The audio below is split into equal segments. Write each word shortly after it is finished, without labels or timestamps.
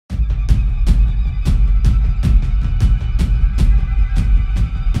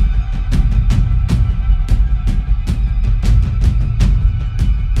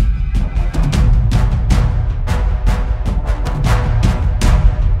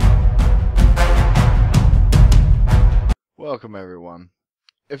Welcome everyone.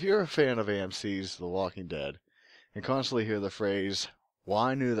 If you're a fan of AMC's The Walking Dead and constantly hear the phrase, well,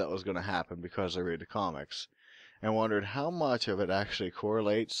 I knew that was going to happen because I read the comics, and wondered how much of it actually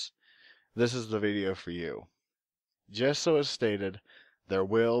correlates, this is the video for you. Just so it's stated, there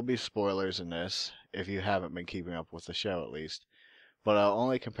will be spoilers in this, if you haven't been keeping up with the show at least, but I'll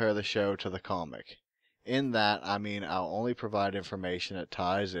only compare the show to the comic. In that, I mean I'll only provide information that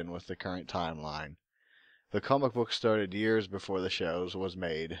ties in with the current timeline. The comic book started years before the shows was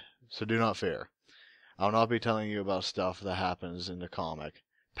made, so do not fear. I'll not be telling you about stuff that happens in the comic,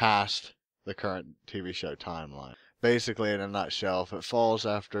 past the current TV show timeline. Basically, in a nutshell, if it falls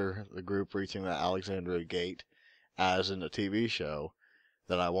after the group reaching the Alexandria Gate, as in the TV show,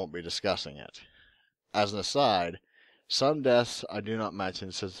 then I won't be discussing it. As an aside, some deaths I do not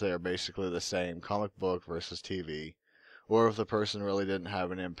mention since they are basically the same, comic book versus TV, or if the person really didn't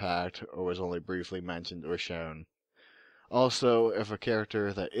have an impact or was only briefly mentioned or shown. Also, if a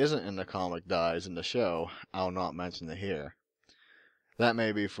character that isn't in the comic dies in the show, I'll not mention it here. That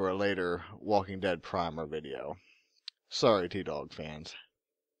may be for a later Walking Dead primer video. Sorry, T-Dog fans.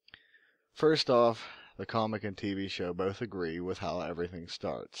 First off, the comic and TV show both agree with how everything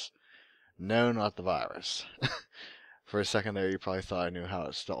starts. No, not the virus. For a second there, you probably thought I knew how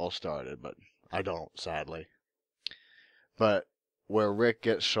it all started, but I don't, sadly. But where Rick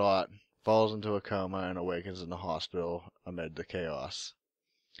gets shot, falls into a coma, and awakens in the hospital amid the chaos.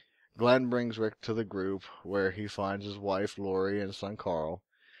 Glenn brings Rick to the group, where he finds his wife Lori and son Carl.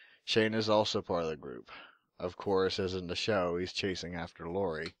 Shane is also part of the group. Of course, as in the show, he's chasing after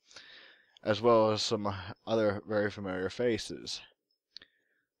Lori, as well as some other very familiar faces.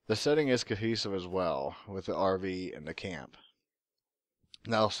 The setting is cohesive as well, with the RV and the camp.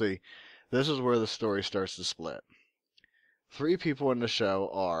 Now see, this is where the story starts to split. 3 people in the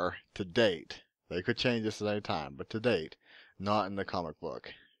show are, to date, they could change this at any time, but to date, not in the comic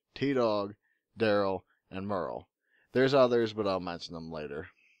book. T-Dog, Daryl, and Merle. There's others, but I'll mention them later.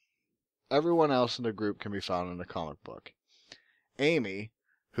 Everyone else in the group can be found in the comic book. Amy,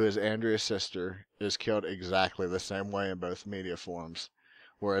 who is Andrea's sister, is killed exactly the same way in both media forms,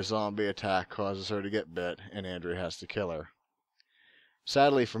 where a zombie attack causes her to get bit and Andrea has to kill her.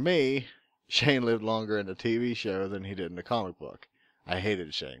 Sadly for me, Shane lived longer in the TV show than he did in the comic book. I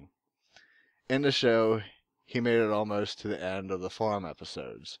hated Shane. In the show, he made it almost to the end of the farm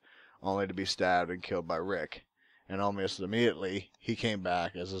episodes, only to be stabbed and killed by Rick, and almost immediately he came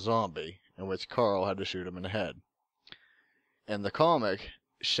back as a zombie, in which Carl had to shoot him in the head. In the comic,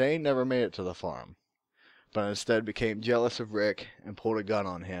 Shane never made it to the farm, but instead became jealous of Rick and pulled a gun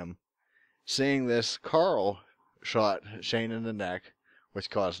on him. Seeing this, Carl shot Shane in the neck, which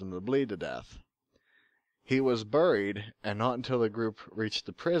caused him to bleed to death. He was buried, and not until the group reached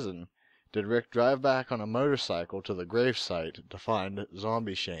the prison did Rick drive back on a motorcycle to the gravesite to find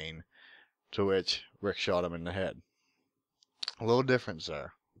zombie Shane, to which Rick shot him in the head. A little difference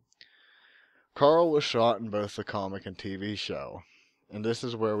there. Carl was shot in both the comic and TV show, and this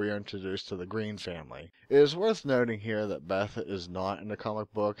is where we are introduced to the Green family. It is worth noting here that Beth is not in the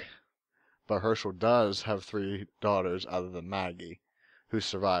comic book, but Herschel does have 3 daughters other than Maggie, who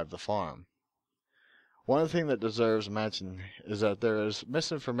survived the farm. One thing that deserves mention is that there is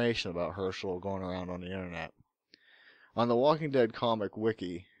misinformation about Herschel going around on the internet. On the Walking Dead comic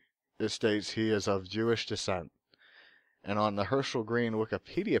wiki, it states he is of Jewish descent, and on the Herschel Green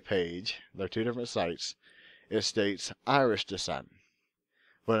Wikipedia page, they're 2 different sites, it states Irish descent.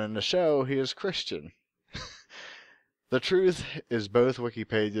 But in the show, he is Christian. The truth is both wiki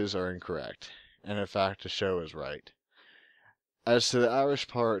pages are incorrect, and in fact the show is right. As to the Irish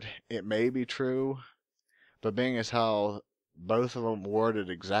part, it may be true, but being as how both of them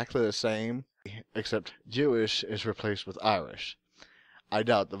worded exactly the same, except Jewish is replaced with Irish, I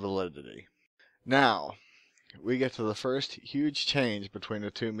doubt the validity. Now, we get to the first huge change between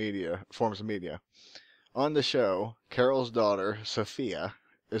the 2 forms of media. On the show, Carol's daughter, Sophia,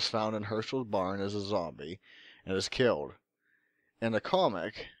 is found in Herschel's barn as a zombie and is killed. In the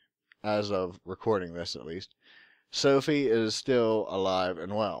comic, as of recording this at least, Sophie is still alive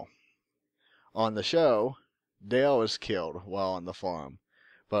and well. On the show, Dale is killed while on the farm,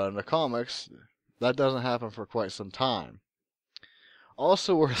 but in the comics, that doesn't happen for quite some time.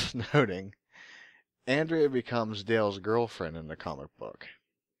 Also worth noting, Andrea becomes Dale's girlfriend in the comic book.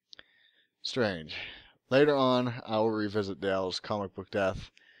 Strange. Later on, I will revisit Dale's comic book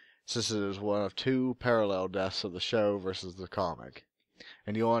death, since it is one of 2 parallel deaths of the show versus the comic,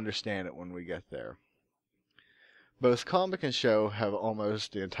 and you'll understand it when we get there. Both comic and show have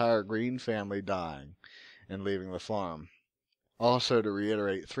almost the entire Green family dying and leaving the farm. Also, to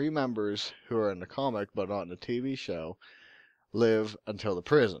reiterate, 3 members who are in the comic but not in the TV show live until the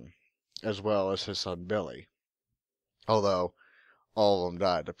prison, as well as his son Billy. Although all of them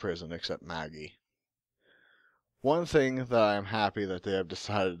died in prison except Maggie. One thing that I am happy that they have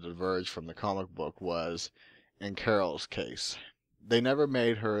decided to diverge from the comic book was in Carol's case. They never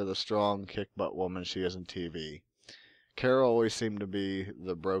made her the strong, kick-butt woman she is in TV. Carol always seemed to be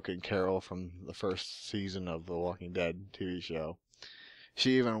the broken Carol from the first season of the Walking Dead TV show.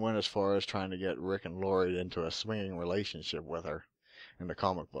 She even went as far as trying to get Rick and Lori into a swinging relationship with her in the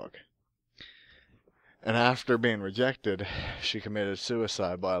comic book. And after being rejected, she committed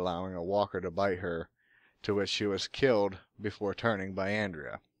suicide by allowing a walker to bite her, to which she was killed before turning by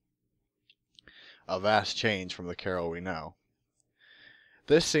Andrea. A vast change from the Carol we know.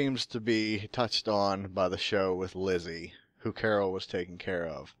 This seems to be touched on by the show with Lizzie, who Carol was taking care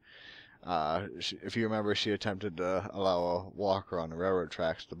of. If you remember, she attempted to allow a walker on the railroad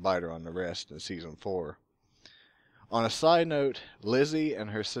tracks to bite her on the wrist in season 4. On a side note, Lizzie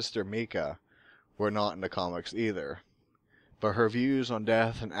and her sister Mika were not in the comics either, but her views on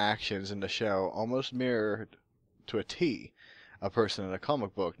death and actions in the show almost mirrored to a T a person in a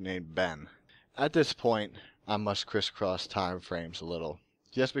comic book named Ben. At this point, I must crisscross time frames a little,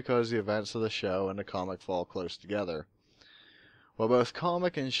 just because the events of the show and the comic fall close together. While both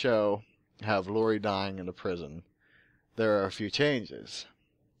comic and show have Lori dying in the prison, there are a few changes.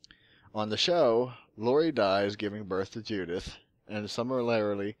 On the show, Lori dies giving birth to Judith, and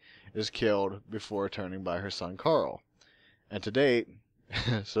summarily is killed before turning by her son Carl. And to date,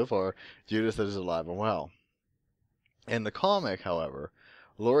 so far, Judith is alive and well. In the comic, however,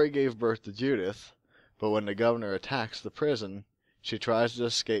 Lori gave birth to Judith, but when the governor attacks the prison, she tries to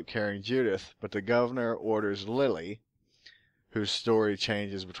escape carrying Judith, but the governor orders Lily, whose story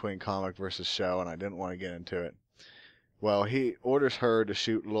changes between comic versus show, and I didn't want to get into it. Well, he orders her to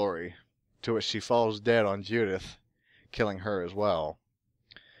shoot Lori, to which she falls dead on Judith, killing her as well.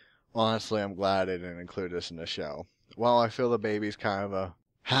 Honestly, I'm glad they didn't include this in the show. While I feel the baby's kind of a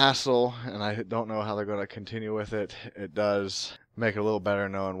hassle, and I don't know how they're going to continue with it, it does make it a little better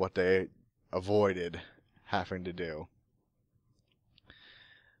knowing what they avoided having to do.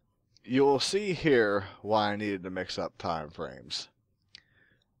 You will see here why I needed to mix up time frames.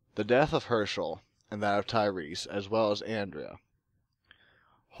 The death of Herschel and that of Tyrese, as well as Andrea.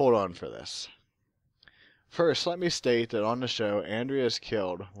 Hold on for this. First, let me state that on the show, Andrea is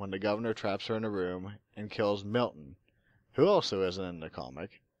killed when the governor traps her in a room and kills Milton, who also isn't in the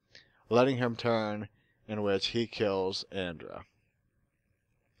comic, letting him turn, in which he kills Andrea.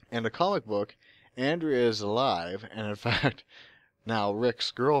 In the comic book, Andrea is alive, and in fact, now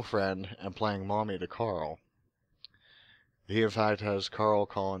Rick's girlfriend and playing mommy to Carl. He in fact has Carl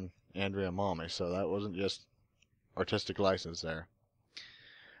calling Andrea mommy, so that wasn't just artistic license there.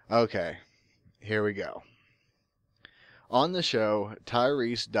 Okay, here we go. On the show,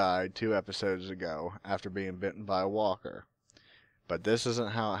 Tyrese died 2 episodes ago after being bitten by a walker. But this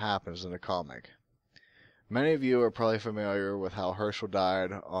isn't how it happens in the comic. Many of you are probably familiar with how Herschel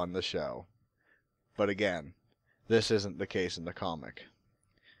died on the show. But again, this isn't the case in the comic.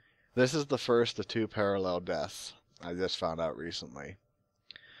 This is the first of 2 parallel deaths I just found out recently.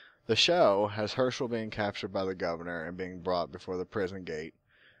 The show has Herschel being captured by the governor and being brought before the prison gate,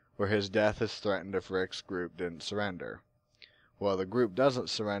 where his death is threatened if Rick's group didn't surrender. Well, the group doesn't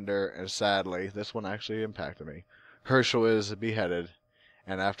surrender, and sadly, this one actually impacted me. Herschel is beheaded,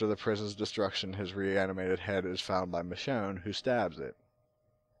 and after the prison's destruction, his reanimated head is found by Michonne, who stabs it.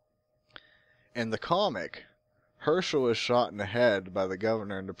 In the comic, Herschel is shot in the head by the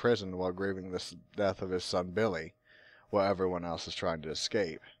governor in the prison while grieving the death of his son Billy, while everyone else is trying to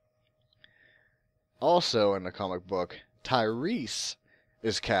escape. Also in the comic book, Tyrese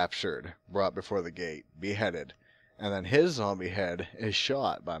is captured, brought before the gate, beheaded, and then his zombie head is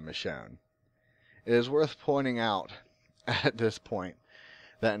shot by Michonne. It is worth pointing out at this point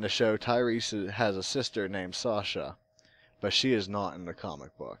that in the show Tyrese has a sister named Sasha, but she is not in the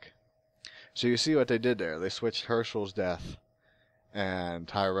comic book. So you see what they did there. They switched Herschel's death and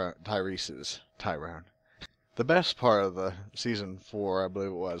Tyrese's. Tyrone. The best part of the season 4, I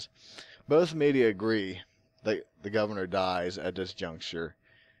believe it was, both media agree that the governor dies at this juncture,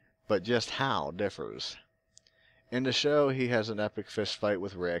 but just how differs. In the show, he has an epic fist fight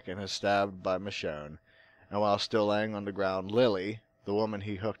with Rick and is stabbed by Michonne, and while still laying on the ground, Lily, the woman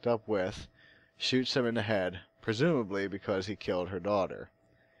he hooked up with, shoots him in the head, presumably because he killed her daughter.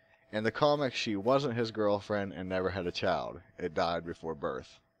 In the comic, she wasn't his girlfriend and never had a child. It died before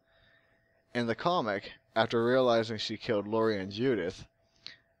birth. In the comic, after realizing she killed Lori and Judith,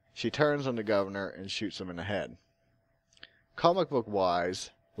 she turns on the governor and shoots him in the head. Comic book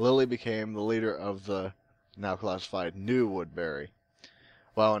wise, Lily became the leader of the now classified New Woodbury,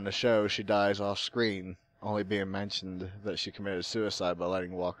 while in the show she dies off screen, only being mentioned that she committed suicide by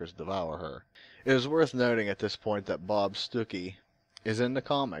letting walkers devour her. It is worth noting at this point that Bob Stuckey is in the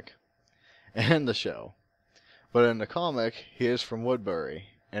comic and the show, but in the comic he is from Woodbury,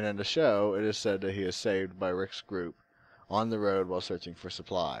 and in the show it is said that he is saved by Rick's group on the road while searching for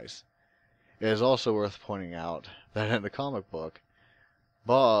supplies. It is also worth pointing out that in the comic book,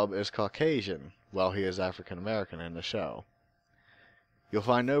 Bob is Caucasian, while he is African American in the show. You'll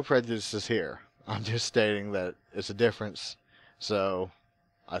find no prejudices here. I'm just stating that it's a difference, so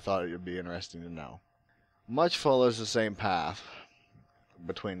I thought it would be interesting to know. Much follows the same path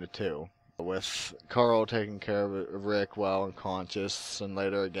between the two, with Carl taking care of Rick while unconscious, and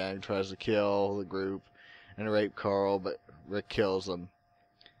later a gang tries to kill the group and rape Carl, but Rick kills them.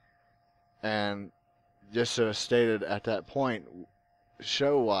 And just so stated at that point,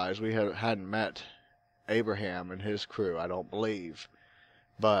 show-wise, we hadn't met Abraham and his crew, I don't believe.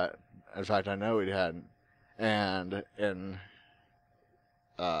 But, in fact, I know he hadn't. And in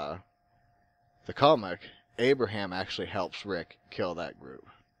the comic, Abraham actually helps Rick kill that group.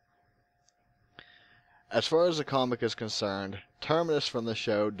 As far as the comic is concerned, Terminus from the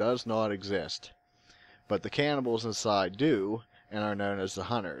show does not exist. But the cannibals inside do, and are known as the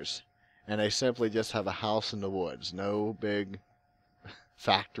Hunters. And they simply just have a house in the woods, no big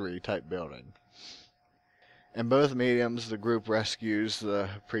factory type building. In both mediums, the group rescues the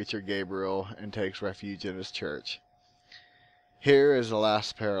preacher Gabriel and takes refuge in his church. Here is the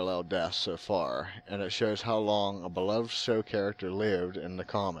last parallel death so far, and it shows how long a beloved show character lived in the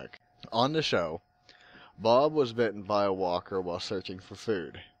comic. On the show, Bob was bitten by a walker while searching for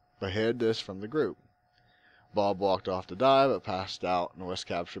food, but hid this from the group. Bob walked off to die, but passed out and was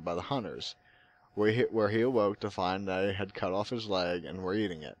captured by the Hunters, where he awoke to find they had cut off his leg and were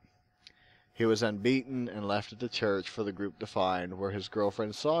eating it. He was then beaten and left at the church for the group to find, where his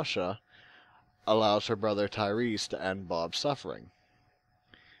girlfriend Sasha allows her brother Tyrese to end Bob's suffering.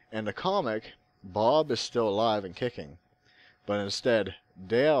 In the comic, Bob is still alive and kicking, but instead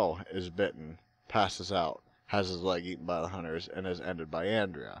Dale is bitten, passes out, has his leg eaten by the Hunters, and is ended by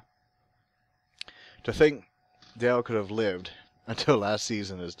Andrea. To think Dale could have lived until last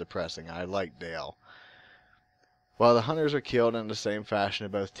season is depressing. I like Dale. While the Hunters are killed in the same fashion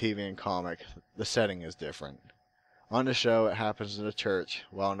in both TV and comic, the setting is different. On the show, it happens in a church,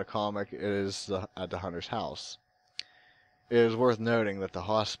 while in the comic, it is at the Hunter's house. It is worth noting that the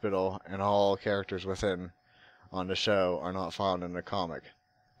hospital and all characters within on the show are not found in the comic,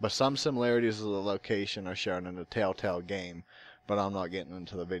 but some similarities of the location are shown in the Telltale game, but I'm not getting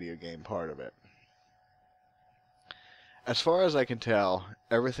into the video game part of it. As far as I can tell,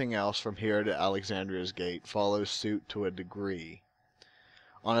 everything else from here to Alexandria's Gate follows suit to a degree.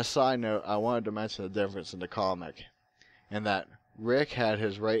 On a side note, I wanted to mention the difference in the comic, in that Rick had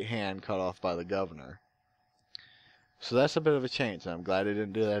his right hand cut off by the governor. So that's a bit of a change, and I'm glad they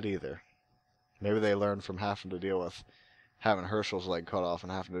didn't do that either. Maybe they learned from having to deal with having Herschel's leg cut off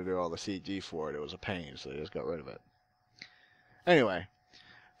and having to do all the CG for it. It was a pain, so they just got rid of it. Anyway,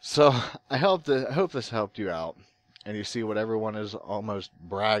 so I hope this helped you out, and you see what everyone is almost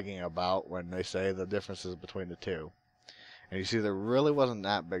bragging about when they say the differences between the two. And you see there really wasn't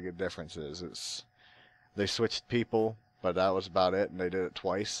that big of differences. They switched people, but that was about it, and they did it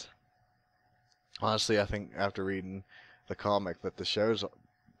twice. Honestly, I think after reading the comic that the show's,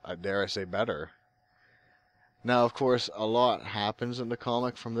 I dare I say, better. Now, of course, a lot happens in the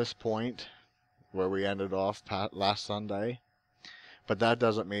comic from this point, where we ended off last Sunday, but that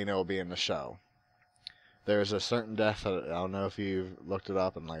doesn't mean it will be in the show. There's a certain death that, I don't know if you've looked it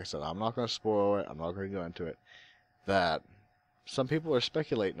up, and like I said, I'm not going to spoil it, I'm not going to go into it, that some people are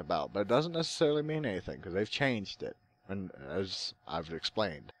speculating about, but it doesn't necessarily mean anything, because they've changed it, and as I've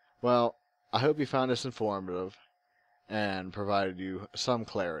explained. Well, I hope you found this informative, and provided you some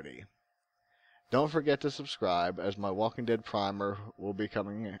clarity. Don't forget to subscribe, as my Walking Dead primer will be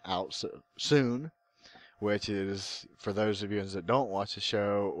coming out soon, which is for those of you that don't watch the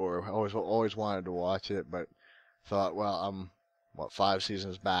show or always wanted to watch it, but thought, well, I'm 5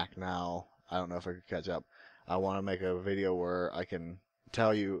 seasons back now. I don't know if I could catch up. I want to make a video where I can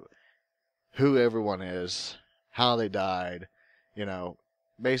tell you who everyone is, how they died,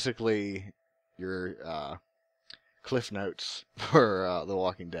 basically your cliff notes for The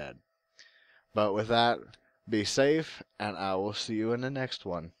Walking Dead. But with that, be safe, and I will see you in the next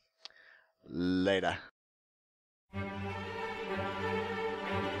one. Later.